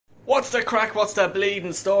What's the crack? What's the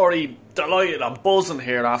bleeding story? Delighted, I'm buzzing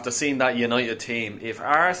here after seeing that United team. If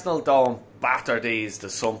Arsenal don't batter these,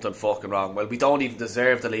 there's something fucking wrong. Well, we don't even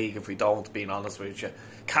deserve the league if we don't, being honest with you.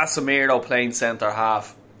 Casemiro playing centre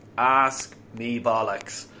half. Ask me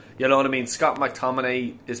bollocks. You know what I mean? Scott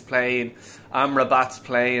McTominay is playing. Amrabat's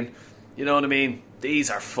playing. You know what I mean? These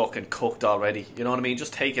are fucking cooked already. You know what I mean?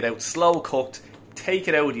 Just take it out. Slow cooked. Take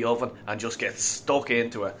it out of the oven and just get stuck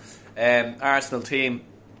into it. Arsenal team.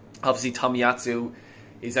 Obviously, Tomiyasu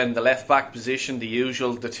is in the left back position, the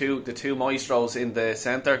usual. The two maestros in the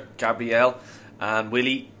centre, Gabriel and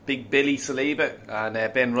Willie, Big Billy Saliba,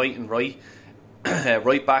 and Ben Wright and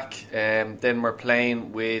right back. Then we're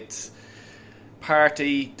playing with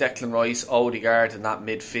Partey, Declan Rice, Odegaard in that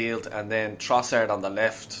midfield, and then Trossard on the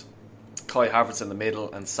left, Kai Havertz in the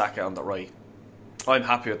middle, and Saka on the right. I'm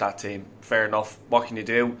happy with that team. Fair enough. What can you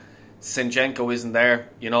do? Zinchenko isn't there.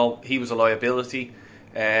 You know, he was a liability.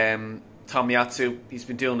 Tomiyasu, he's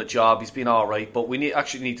been doing the job, he's been alright, but we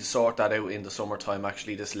actually need to sort that out in the summertime,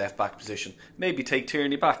 actually, this left back position. Maybe take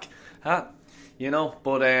Tierney back, huh? You know,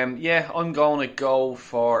 but yeah, I'm going to go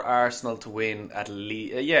for Arsenal to win at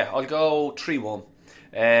least. Yeah, I'll go 3-1.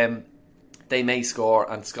 They may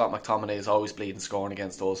score, and Scott McTominay is always bleeding scoring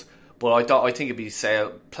against us, but I think it'd be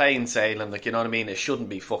plain sailing, like, you know what I mean? It shouldn't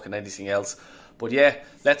be fucking anything else. But yeah,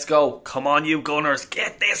 let's go. Come on, you Gunners,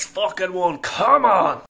 get this fucking one. Come on.